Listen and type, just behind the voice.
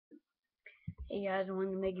Hey guys, I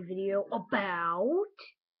wanted to make a video about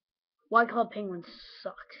why Club Penguin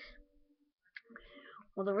sucks.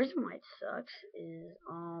 Well, the reason why it sucks is,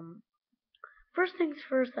 first things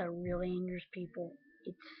first, that really angers people.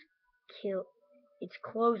 It's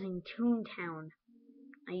closing Toontown.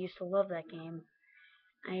 I used to love that game.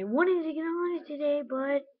 I wanted to get on it today,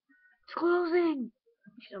 but it's closing.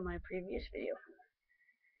 Which is my previous video.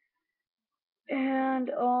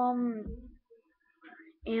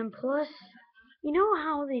 And plus, you know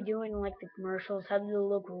how they do in like the commercials, how they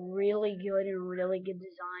look really good and really good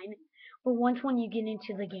design, but once when you get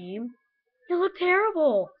into the game, they look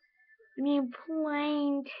terrible. I mean,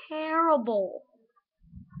 plain terrible.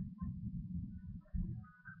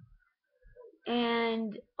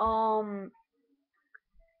 And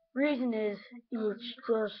reason is it's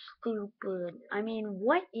just stupid. I mean,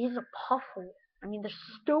 what is a puffle? I mean, they're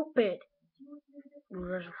stupid.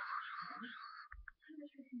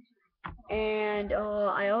 And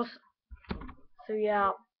I also, so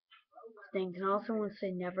yeah, things. And I also want to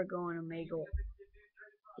say never go on Omegle.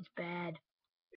 It's bad.